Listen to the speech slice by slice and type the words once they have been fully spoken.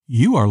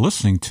You are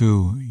listening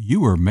to You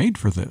Were Made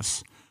for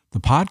This,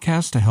 the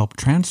podcast to help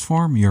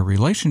transform your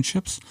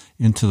relationships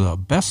into the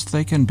best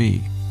they can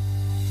be.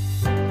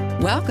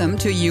 Welcome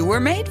to You Were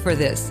Made for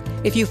This.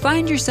 If you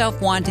find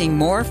yourself wanting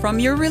more from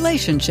your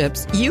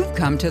relationships, you've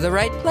come to the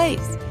right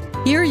place.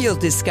 Here you'll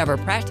discover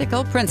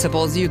practical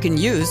principles you can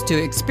use to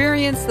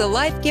experience the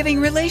life-giving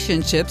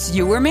relationships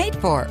you were made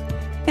for.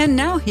 And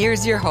now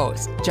here's your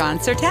host, John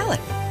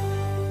Sertalik.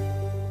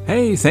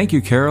 Hey, thank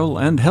you, Carol,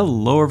 and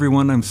hello,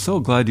 everyone. I'm so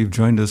glad you've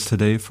joined us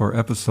today for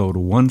episode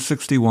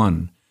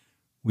 161.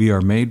 We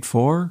are made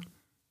for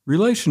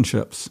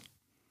relationships.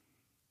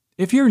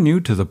 If you're new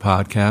to the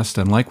podcast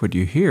and like what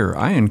you hear,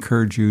 I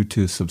encourage you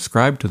to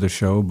subscribe to the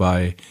show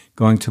by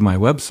going to my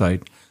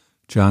website,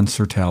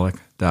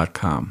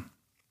 johnsertalik.com.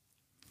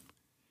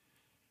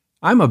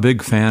 I'm a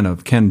big fan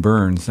of Ken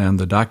Burns and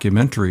the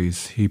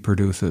documentaries he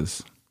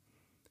produces.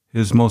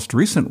 His most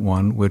recent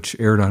one, which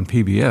aired on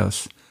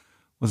PBS,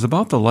 was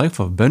about the life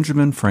of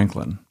Benjamin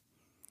Franklin.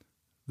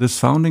 This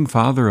founding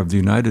father of the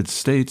United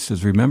States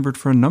is remembered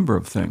for a number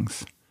of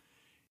things.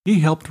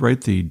 He helped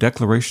write the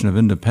Declaration of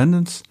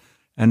Independence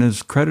and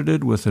is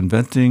credited with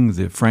inventing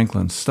the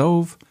Franklin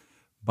stove,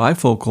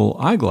 bifocal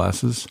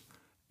eyeglasses,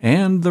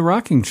 and the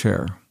rocking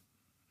chair.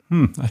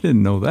 I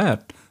didn't know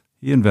that.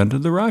 He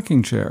invented the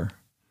rocking chair.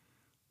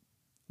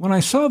 When I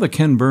saw the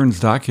Ken Burns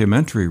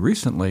documentary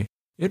recently,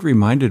 it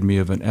reminded me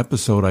of an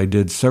episode I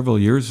did several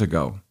years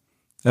ago,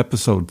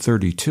 episode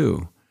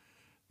 32,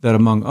 that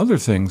among other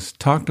things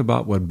talked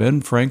about what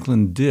Ben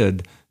Franklin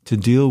did to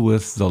deal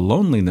with the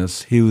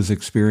loneliness he was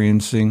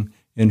experiencing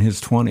in his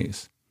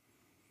 20s.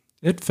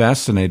 It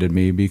fascinated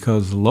me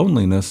because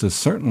loneliness is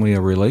certainly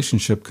a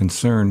relationship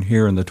concern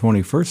here in the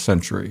 21st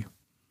century.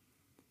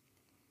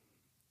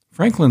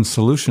 Franklin's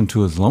solution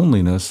to his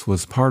loneliness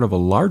was part of a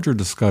larger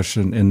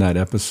discussion in that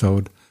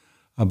episode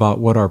about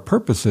what our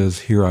purpose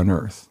is here on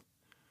earth.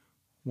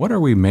 What are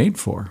we made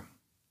for?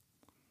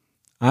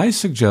 I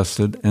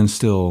suggested, and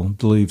still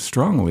believe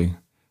strongly,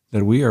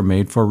 that we are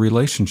made for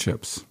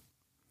relationships.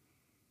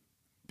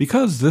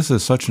 Because this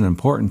is such an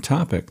important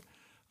topic,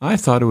 I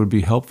thought it would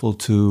be helpful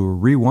to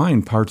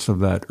rewind parts of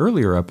that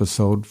earlier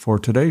episode for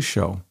today's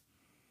show.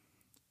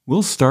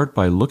 We'll start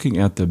by looking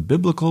at the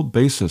biblical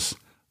basis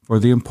for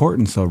the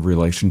importance of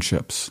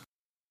relationships.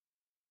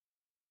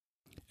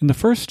 In the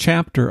first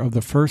chapter of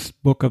the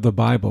first book of the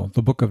Bible,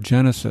 the book of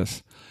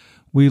Genesis,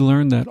 we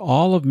learn that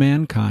all of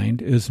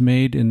mankind is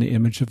made in the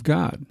image of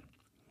God.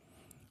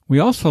 We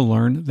also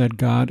learn that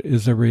God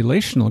is a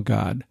relational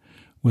God,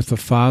 with the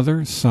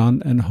Father,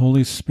 Son, and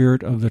Holy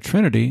Spirit of the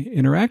Trinity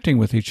interacting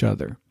with each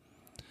other.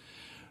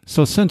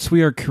 So since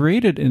we are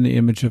created in the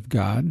image of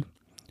God,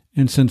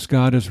 and since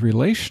God is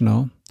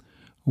relational,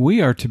 we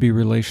are to be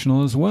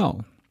relational as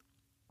well.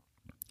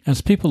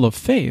 As people of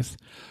faith,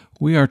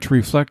 we are to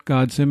reflect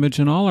God's image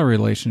in all our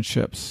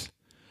relationships.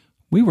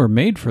 We were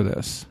made for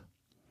this.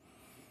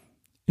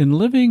 In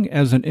living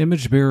as an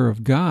image bearer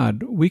of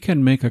God, we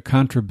can make a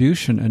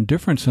contribution and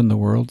difference in the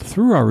world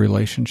through our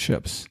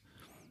relationships.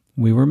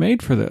 We were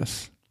made for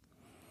this.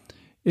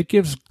 It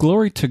gives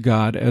glory to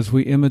God as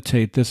we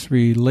imitate this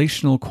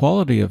relational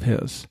quality of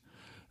His,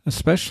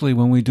 especially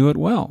when we do it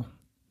well.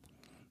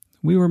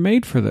 We were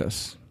made for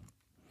this.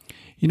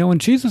 You know, when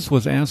Jesus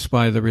was asked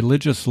by the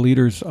religious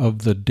leaders of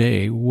the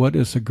day, what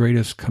is the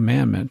greatest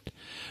commandment,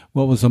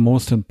 what was the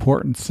most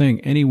important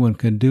thing anyone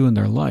can do in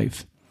their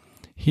life,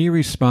 he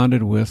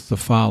responded with the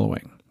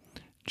following.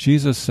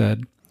 Jesus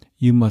said,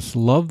 "You must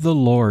love the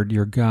Lord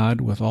your God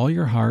with all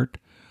your heart,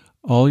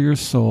 all your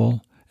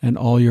soul, and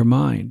all your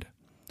mind.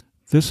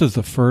 This is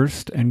the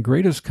first and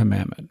greatest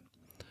commandment.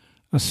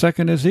 A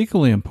second is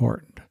equally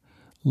important.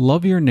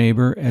 Love your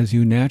neighbor as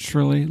you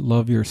naturally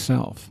love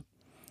yourself."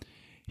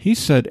 He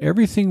said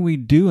everything we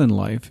do in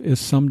life is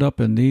summed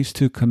up in these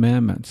two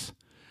commandments.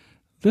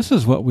 This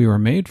is what we were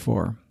made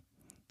for.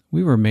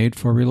 We were made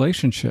for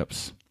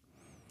relationships.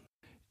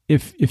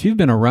 If you've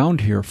been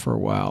around here for a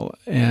while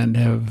and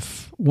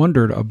have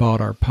wondered about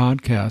our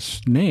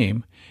podcast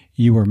name,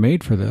 You Were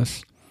Made for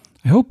This,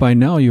 I hope by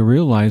now you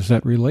realize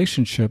that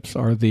relationships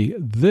are the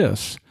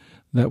this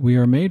that we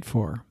are made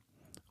for.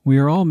 We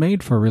are all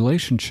made for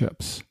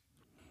relationships.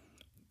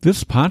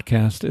 This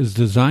podcast is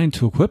designed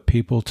to equip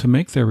people to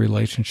make their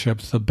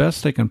relationships the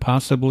best they can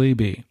possibly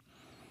be.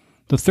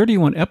 The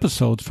 31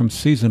 episodes from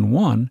Season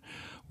 1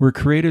 were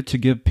created to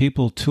give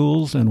people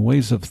tools and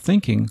ways of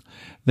thinking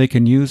they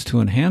can use to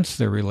enhance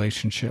their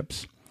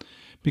relationships.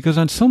 Because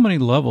on so many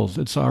levels,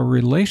 it's our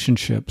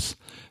relationships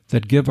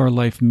that give our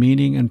life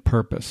meaning and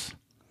purpose.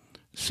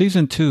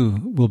 Season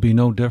 2 will be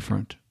no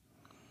different.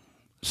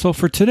 So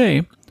for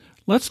today,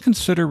 let's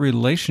consider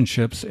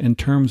relationships in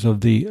terms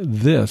of the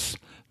this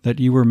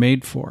that you were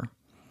made for.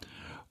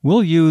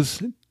 We'll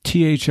use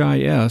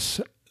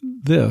THIS,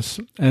 this,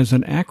 as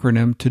an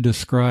acronym to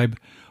describe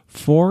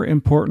 4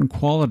 important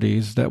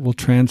qualities that will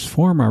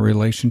transform our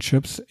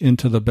relationships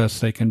into the best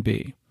they can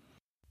be.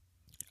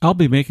 I'll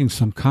be making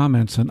some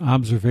comments and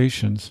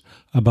observations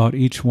about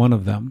each one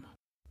of them.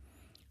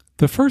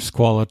 The first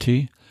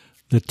quality,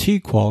 the T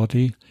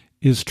quality,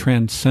 is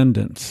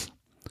transcendence.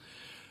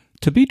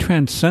 To be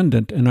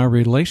transcendent in our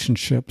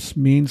relationships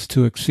means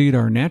to exceed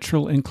our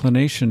natural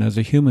inclination as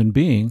a human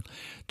being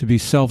to be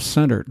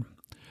self-centered,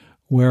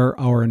 where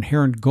our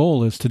inherent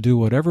goal is to do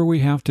whatever we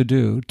have to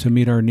do to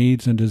meet our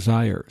needs and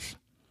desires.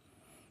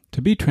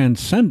 To be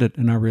transcendent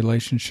in our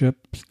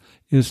relationships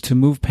is to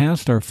move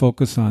past our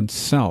focus on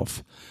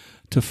self,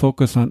 to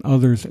focus on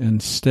others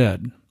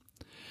instead.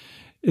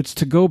 It's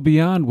to go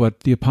beyond what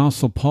the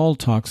Apostle Paul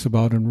talks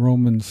about in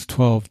Romans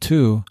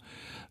 12:2,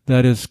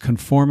 that is,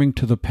 conforming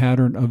to the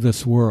pattern of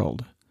this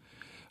world.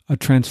 A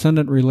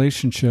transcendent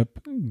relationship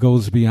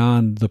goes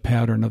beyond the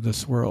pattern of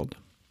this world.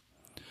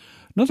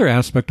 Another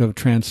aspect of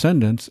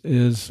transcendence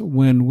is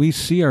when we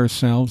see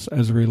ourselves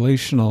as a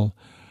relational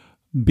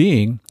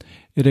being,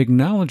 it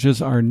acknowledges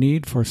our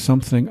need for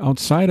something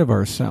outside of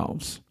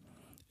ourselves.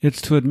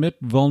 It's to admit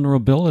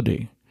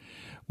vulnerability,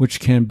 which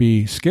can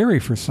be scary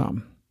for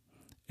some.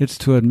 It's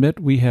to admit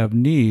we have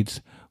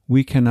needs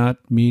we cannot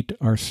meet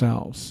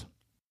ourselves.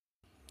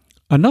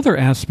 Another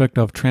aspect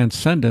of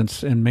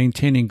transcendence in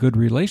maintaining good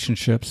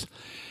relationships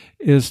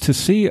is to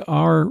see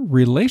our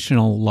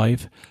relational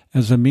life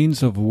as a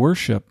means of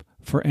worship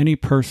for any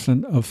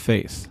person of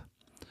faith.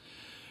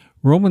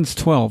 Romans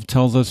 12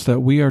 tells us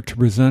that we are to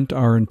present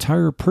our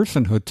entire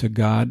personhood to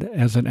God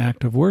as an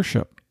act of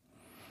worship,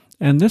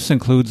 and this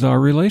includes our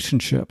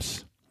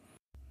relationships.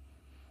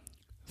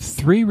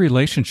 3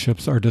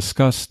 relationships are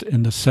discussed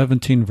in the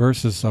 17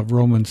 verses of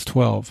Romans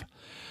 12.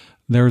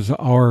 There's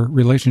our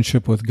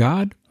relationship with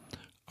God,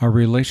 our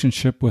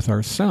relationship with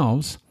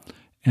ourselves,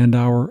 and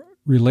our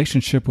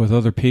relationship with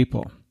other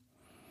people.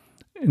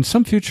 In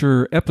some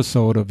future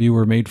episode of You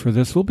Were Made for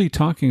This, we'll be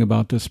talking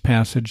about this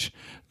passage,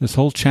 this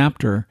whole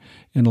chapter,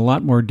 in a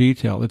lot more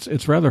detail.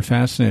 It's rather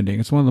fascinating.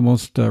 It's one of the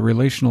most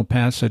relational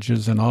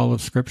passages in all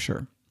of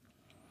Scripture.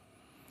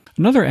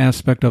 Another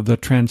aspect of the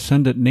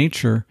transcendent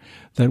nature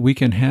that we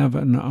can have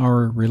in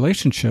our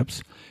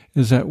relationships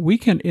is that we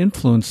can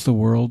influence the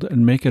world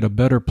and make it a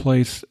better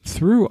place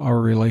through our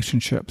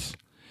relationships.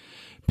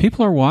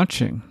 People are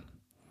watching.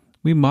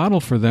 We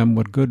model for them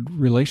what good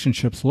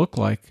relationships look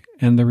like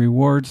and the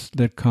rewards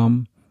that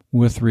come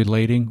with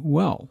relating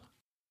well.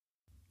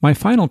 My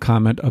final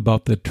comment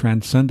about the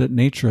transcendent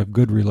nature of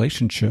good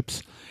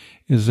relationships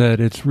is that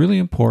it's really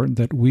important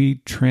that we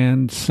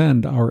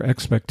transcend our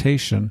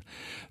expectation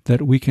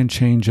that we can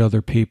change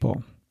other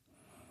people.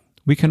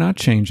 We cannot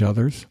change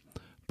others,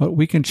 but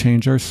we can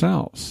change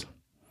ourselves.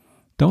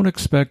 Don't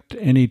expect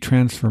any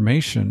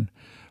transformation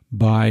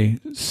by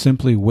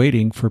simply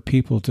waiting for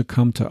people to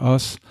come to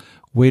us,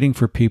 waiting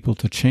for people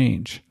to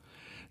change.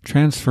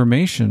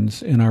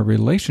 Transformations in our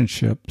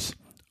relationships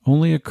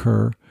only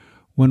occur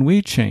when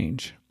we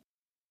change.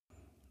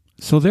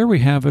 So there we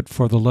have it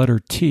for the letter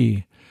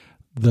T,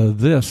 the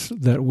this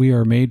that we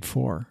are made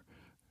for,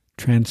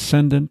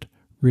 transcendent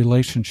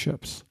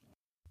relationships.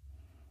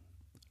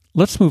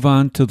 Let's move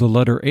on to the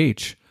letter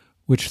H,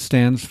 which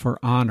stands for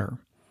honor.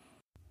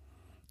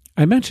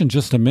 I mentioned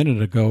just a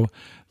minute ago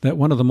that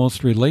one of the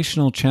most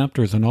relational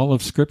chapters in all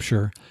of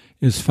Scripture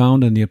is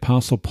found in the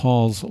Apostle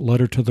Paul's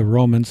letter to the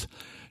Romans,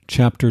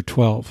 chapter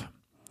 12.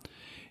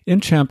 In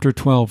chapter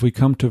 12, we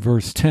come to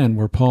verse 10,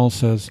 where Paul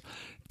says,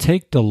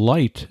 "Take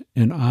delight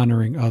in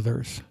honoring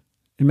others."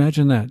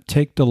 Imagine that,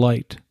 take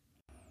delight.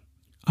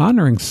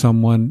 Honoring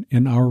someone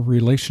in our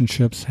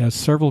relationships has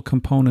several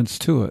components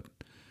to it.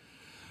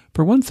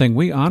 For one thing,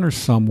 we honor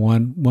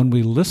someone when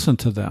we listen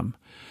to them,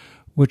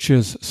 which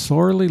is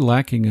sorely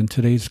lacking in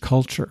today's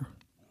culture.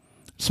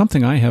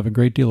 Something I have a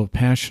great deal of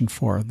passion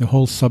for, the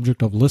whole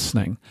subject of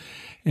listening.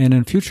 And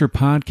in future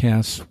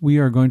podcasts, we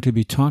are going to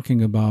be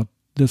talking about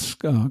this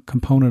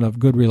component of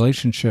good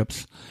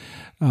relationships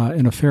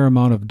in a fair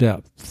amount of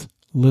depth,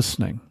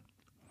 listening.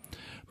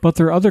 But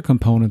there are other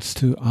components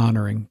to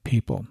honoring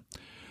people.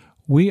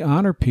 We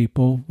honor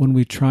people when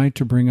we try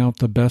to bring out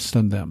the best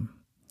in them.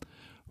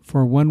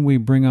 For when we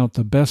bring out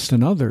the best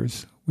in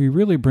others, we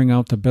really bring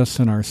out the best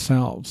in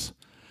ourselves.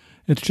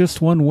 It's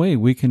just one way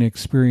we can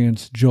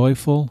experience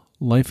joyful,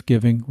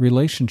 life-giving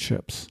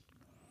relationships.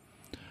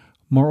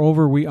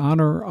 Moreover, we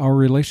honor our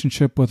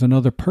relationship with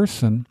another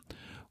person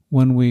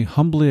when we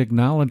humbly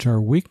acknowledge our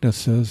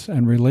weaknesses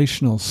and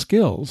relational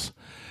skills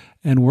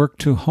and work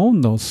to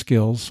hone those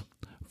skills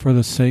for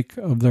the sake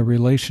of the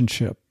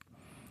relationship.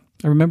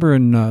 I remember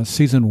in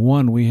season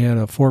 1, we had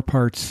a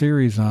 4-part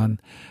series on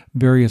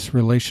various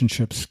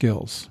relationship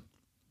skills.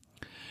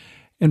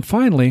 And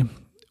finally,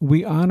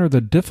 we honor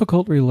the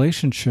difficult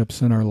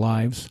relationships in our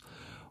lives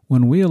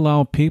when we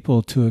allow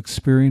people to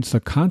experience the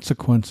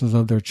consequences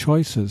of their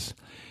choices,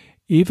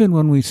 even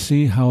when we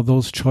see how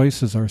those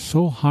choices are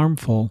so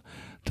harmful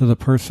to the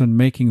person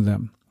making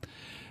them.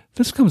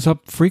 This comes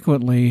up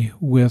frequently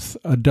with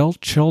adult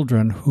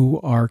children who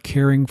are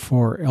caring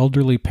for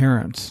elderly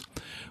parents,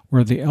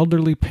 where the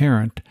elderly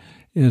parent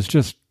is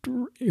just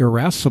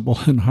irascible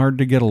and hard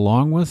to get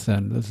along with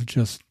and is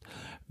just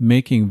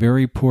making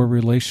very poor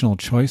relational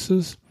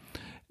choices.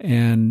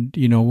 And,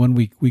 when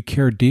we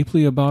care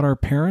deeply about our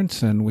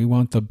parents and we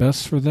want the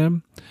best for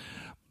them,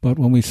 but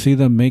when we see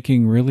them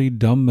making really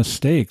dumb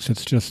mistakes,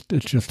 it's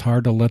just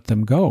hard to let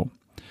them go.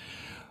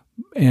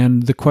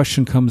 And the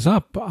question comes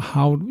up,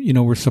 how,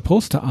 we're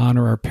supposed to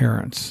honor our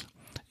parents.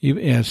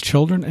 Even as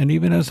children and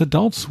even as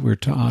adults, we're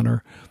to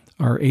honor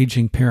our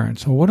aging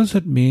parents. So what does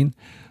it mean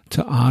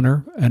to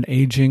honor an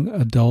aging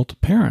adult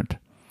parent?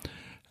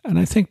 And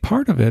I think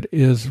part of it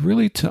is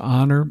really to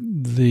honor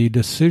the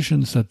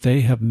decisions that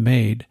they have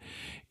made,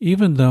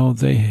 even though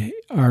they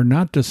are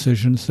not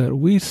decisions that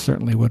we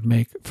certainly would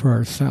make for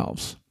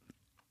ourselves.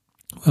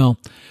 Well,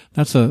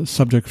 that's a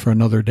subject for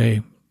another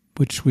day,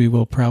 which we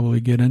will probably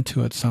get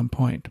into at some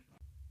point.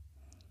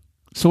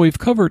 So we've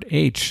covered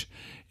H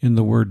in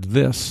the word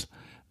this,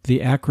 the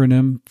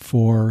acronym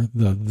for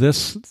the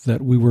this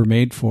that we were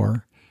made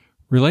for,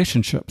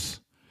 relationships.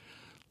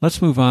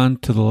 Let's move on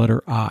to the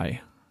letter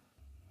I.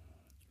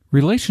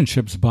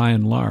 Relationships, by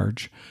and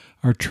large,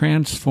 are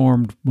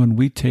transformed when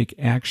we take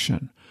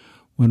action,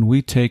 when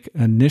we take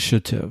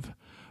initiative,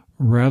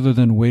 rather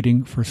than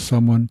waiting for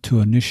someone to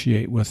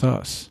initiate with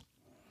us.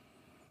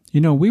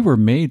 We were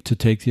made to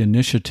take the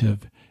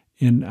initiative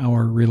in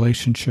our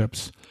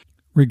relationships,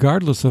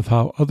 regardless of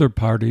how other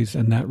parties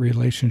in that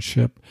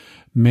relationship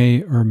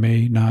may or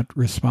may not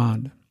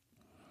respond.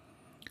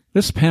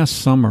 This past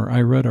summer,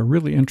 I read a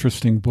really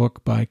interesting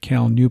book by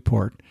Cal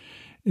Newport.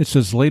 It's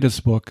his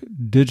latest book,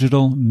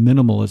 Digital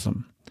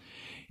Minimalism.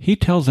 He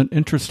tells an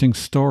interesting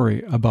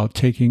story about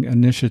taking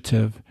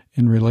initiative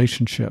in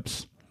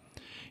relationships.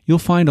 You'll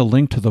find a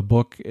link to the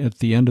book at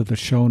the end of the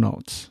show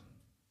notes.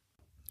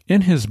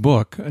 In his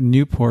book,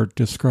 Newport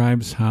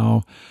describes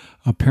how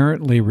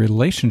apparently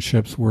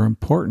relationships were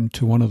important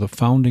to one of the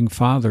founding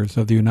fathers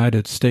of the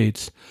United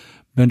States,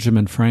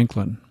 Benjamin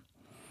Franklin.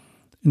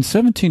 In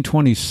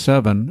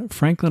 1727,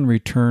 Franklin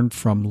returned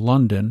from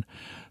London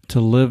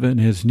to live in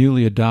his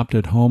newly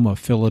adopted home of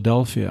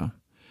Philadelphia.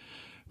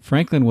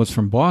 Franklin was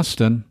from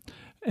Boston,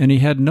 and he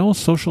had no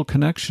social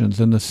connections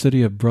in the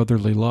city of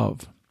brotherly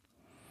love.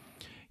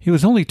 He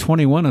was only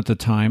 21 at the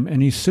time,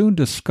 and he soon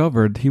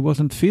discovered he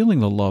wasn't feeling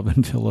the love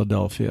in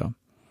Philadelphia.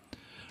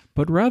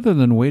 But rather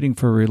than waiting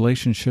for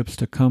relationships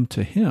to come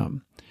to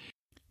him,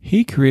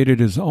 he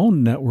created his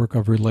own network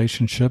of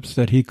relationships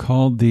that he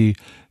called the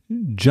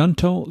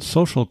Junto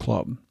Social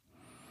Club.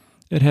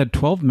 It had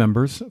 12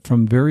 members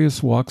from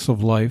various walks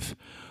of life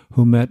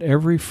who met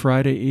every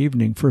Friday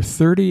evening for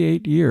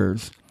 38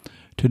 years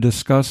to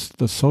discuss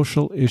the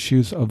social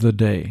issues of the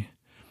day.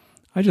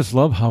 I just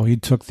love how he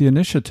took the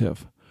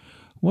initiative.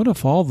 What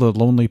if all the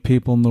lonely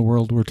people in the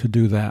world were to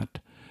do that?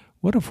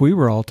 What if we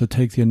were all to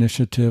take the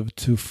initiative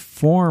to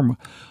form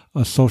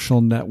a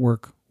social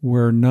network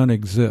where none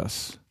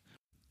exists?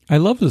 I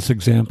love this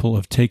example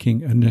of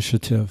taking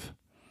initiative.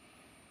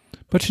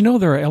 But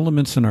there are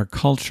elements in our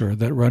culture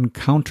that run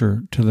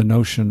counter to the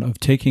notion of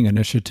taking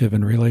initiative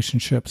in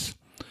relationships.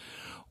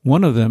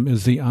 One of them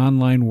is the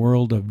online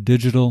world of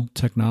digital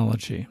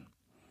technology.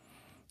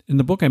 In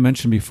the book I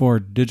mentioned before,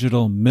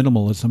 Digital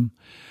Minimalism,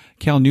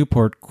 Cal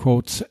Newport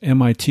quotes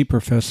MIT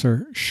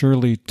professor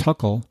Shirley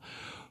Tuckle,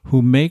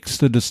 who makes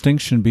the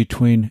distinction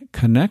between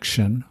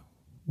connection,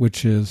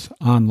 which is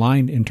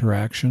online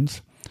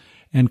interactions,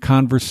 and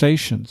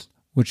conversations,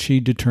 which he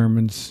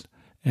determines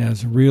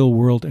as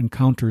real-world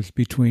encounters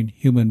between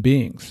human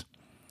beings.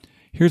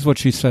 Here's what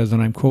she says,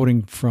 and I'm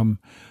quoting from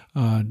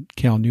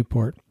Cal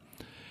Newport.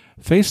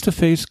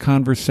 Face-to-face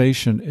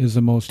conversation is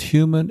the most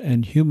human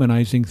and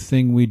humanizing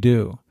thing we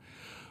do.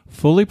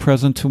 Fully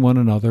present to one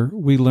another,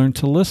 we learn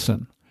to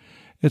listen.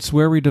 It's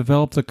where we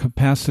develop the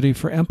capacity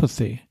for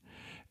empathy.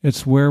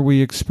 It's where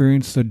we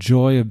experience the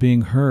joy of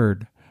being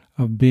heard,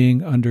 of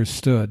being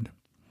understood.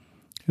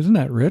 Isn't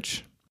that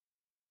rich?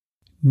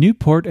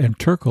 Newport and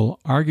Turkle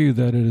argue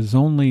that it is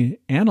only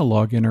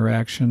analog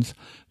interactions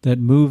that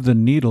move the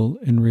needle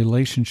in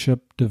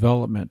relationship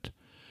development.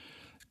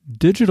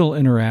 Digital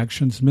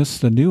interactions miss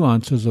the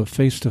nuances of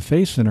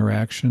face-to-face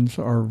interactions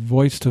or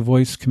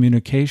voice-to-voice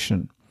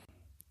communication.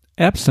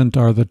 Absent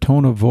are the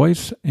tone of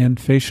voice and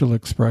facial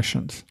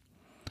expressions.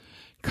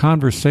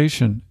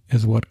 Conversation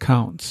is what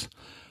counts,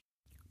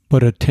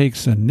 but it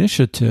takes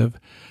initiative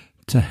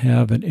to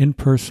have an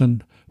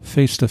in-person,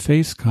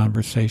 face-to-face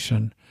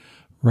conversation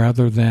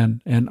rather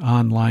than an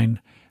online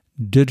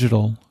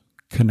digital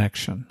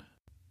connection.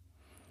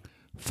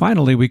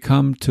 Finally, we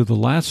come to the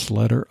last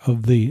letter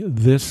of the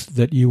this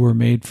that you were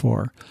made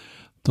for,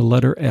 the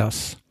letter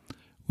S,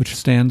 which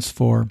stands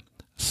for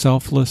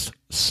selfless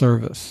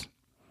service.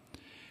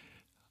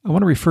 I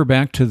want to refer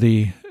back to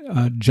the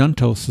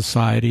Junto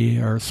Society,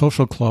 or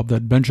social club,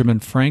 that Benjamin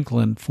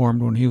Franklin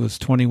formed when he was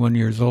 21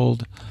 years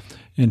old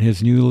in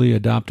his newly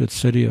adopted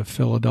city of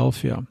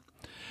Philadelphia.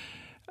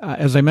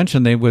 As I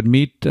mentioned, they would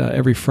meet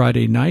every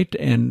Friday night,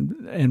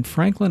 and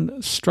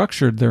Franklin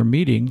structured their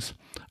meetings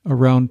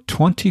around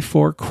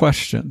 24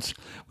 questions,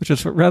 which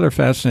is rather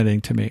fascinating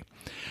to me.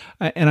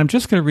 And I'm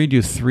just going to read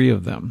you 3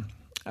 of them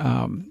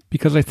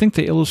because I think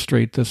they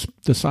illustrate this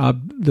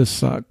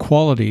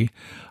quality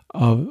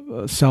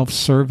of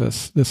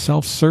self-service, the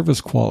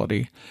self-service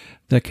quality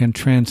that can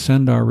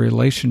transcend our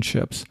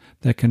relationships,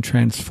 that can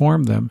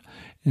transform them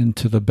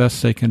into the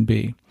best they can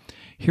be.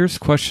 Here's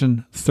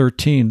question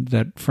 13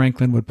 that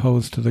Franklin would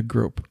pose to the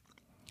group.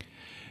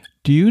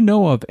 Do you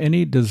know of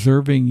any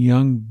deserving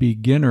young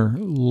beginner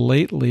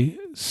lately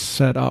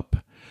set up,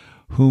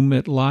 whom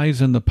it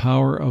lies in the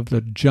power of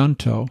the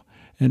junto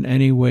in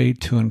any way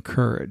to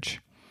encourage?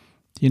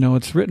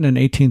 It's written in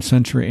 18th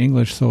century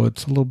English, so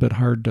it's a little bit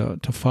hard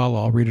to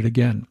follow. I'll read it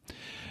again.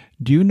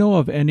 Do you know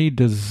of any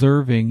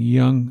deserving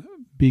young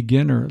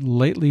beginner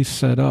lately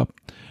set up,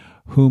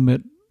 whom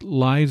it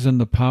lies in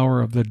the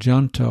power of the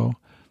junto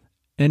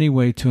any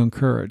way to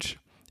encourage?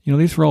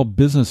 These were all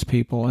business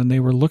people, and they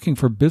were looking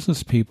for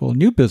business people,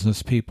 new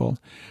business people,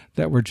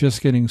 that were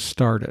just getting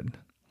started.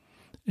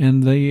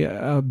 And the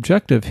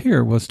objective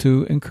here was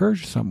to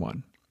encourage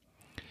someone.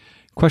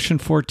 Question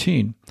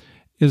 14.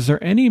 Is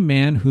there any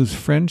man whose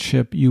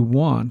friendship you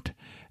want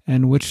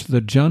and which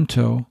the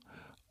junto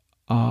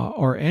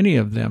or any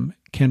of them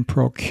can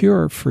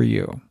procure for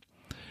you?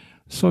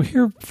 So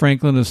here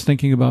Franklin is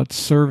thinking about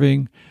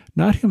serving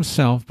not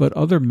himself, but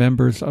other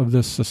members of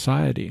this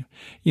society.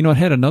 It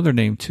had another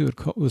name too.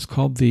 It was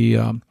called the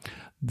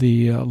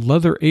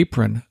Leather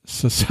Apron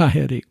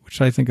Society,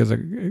 which I think is a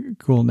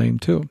cool name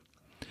too.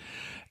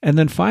 And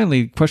then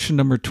finally, question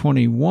number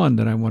 21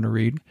 that I want to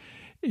read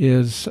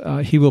is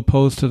he will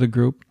pose to the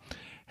group,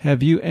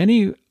 have you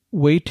any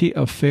weighty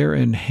affair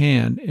in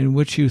hand in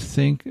which you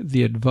think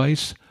the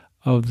advice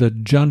of the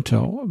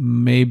junto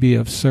may be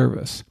of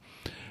service?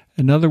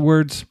 In other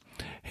words,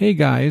 hey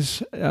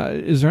guys,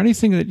 is there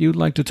anything that you'd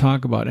like to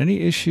talk about?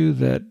 Any issue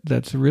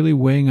that's really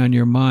weighing on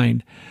your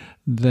mind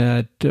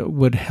that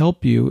would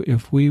help you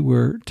if we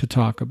were to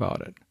talk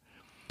about it?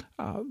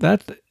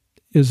 That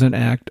is an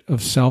act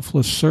of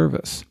selfless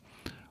service.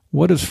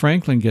 What is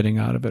Franklin getting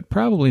out of it?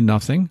 Probably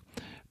nothing,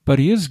 but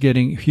he is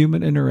getting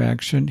human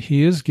interaction.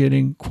 He is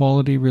getting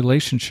quality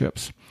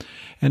relationships.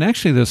 And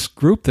actually this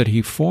group that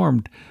he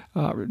formed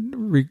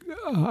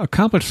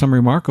accomplished some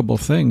remarkable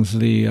things.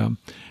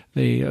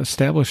 They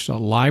established a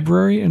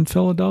library in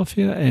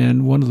Philadelphia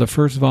and one of the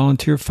first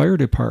volunteer fire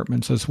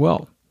departments as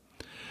well.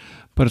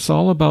 But it's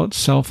all about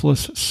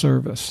selfless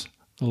service,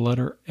 the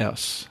letter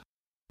S.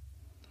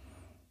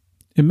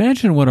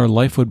 Imagine what our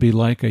life would be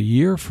like a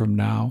year from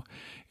now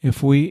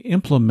if we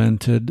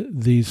implemented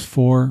these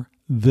 4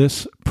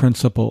 this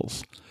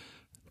principles: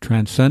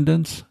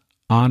 transcendence,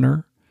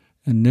 honor,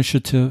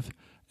 initiative,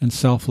 and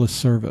selfless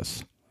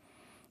service.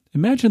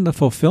 Imagine the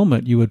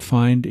fulfillment you would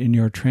find in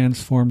your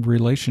transformed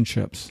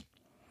relationships.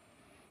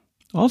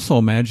 Also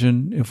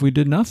imagine if we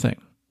did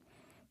nothing.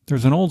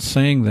 There's an old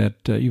saying that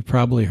you've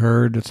probably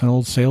heard. It's an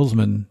old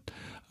salesman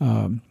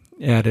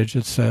adage.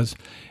 It says,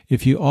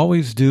 if you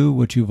always do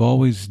what you've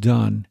always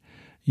done,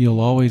 you'll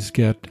always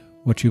get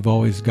what you've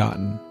always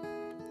gotten.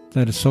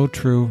 That is so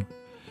true,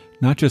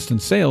 not just in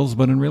sales,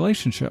 but in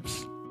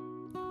relationships.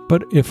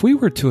 But if we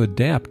were to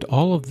adapt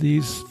all of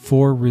these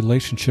 4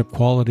 relationship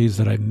qualities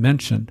that I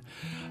mentioned,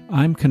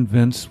 I'm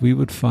convinced we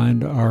would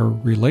find our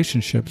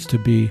relationships to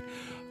be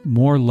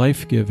more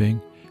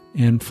life-giving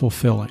and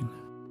fulfilling.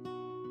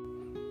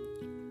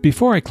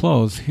 Before I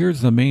close,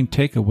 here's the main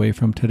takeaway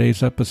from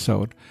today's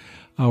episode,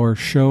 our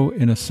show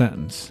in a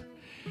sentence.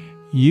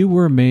 You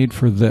were made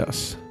for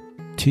this,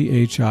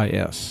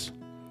 THIS.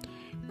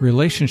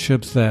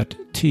 Relationships that,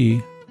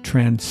 T,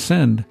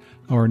 transcend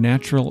our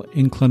natural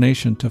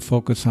inclination to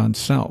focus on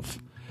self.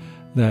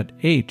 That,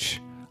 H,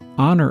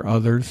 honor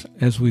others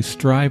as we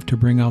strive to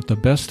bring out the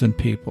best in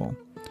people.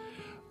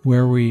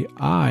 Where we,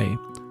 I,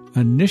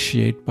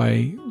 initiate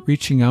by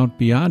reaching out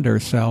beyond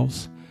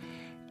ourselves.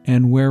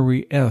 And where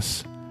we,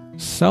 S,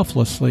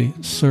 selflessly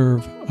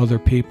serve other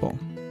people.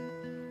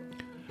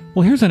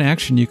 Well, here's an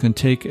action you can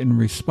take in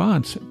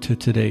response to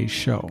today's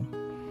show.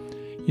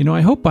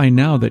 I hope by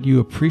now that you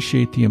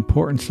appreciate the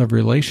importance of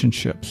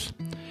relationships.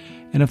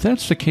 And if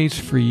that's the case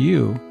for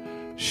you,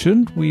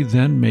 shouldn't we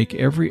then make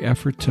every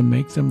effort to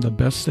make them the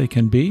best they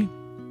can be?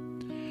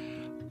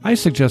 I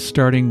suggest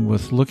starting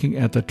with looking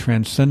at the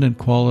transcendent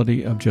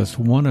quality of just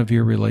one of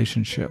your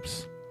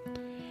relationships.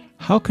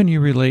 How can you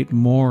relate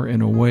more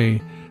in a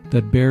way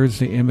that bears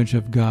the image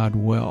of God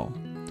well?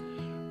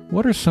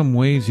 What are some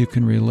ways you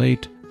can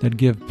relate that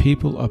give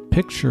people a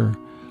picture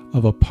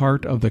of a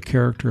part of the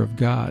character of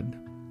God?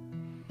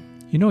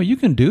 You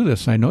can do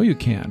this. I know you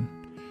can,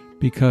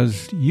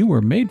 because you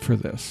were made for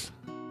this.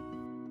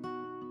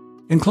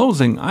 In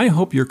closing, I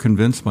hope you're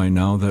convinced by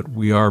now that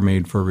we are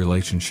made for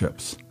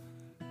relationships.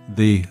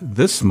 The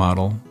this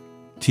model,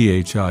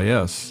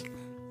 THIS,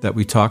 that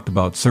we talked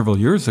about several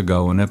years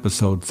ago in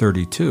episode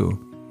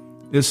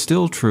 32, is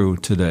still true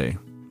today.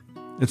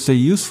 It's a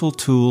useful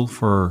tool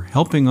for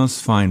helping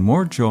us find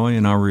more joy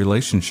in our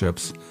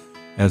relationships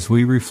as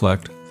we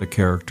reflect the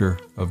character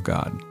of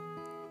God.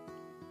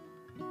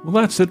 Well,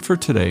 that's it for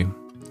today.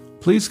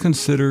 Please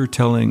consider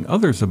telling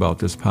others about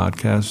this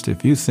podcast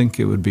if you think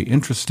it would be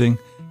interesting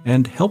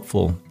and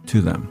helpful to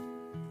them.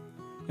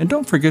 And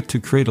don't forget to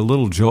create a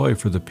little joy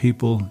for the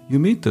people you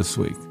meet this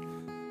week.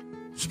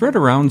 Spread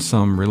around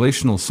some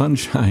relational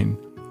sunshine,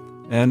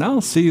 and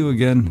I'll see you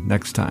again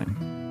next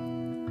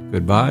time.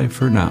 Goodbye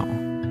for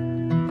now.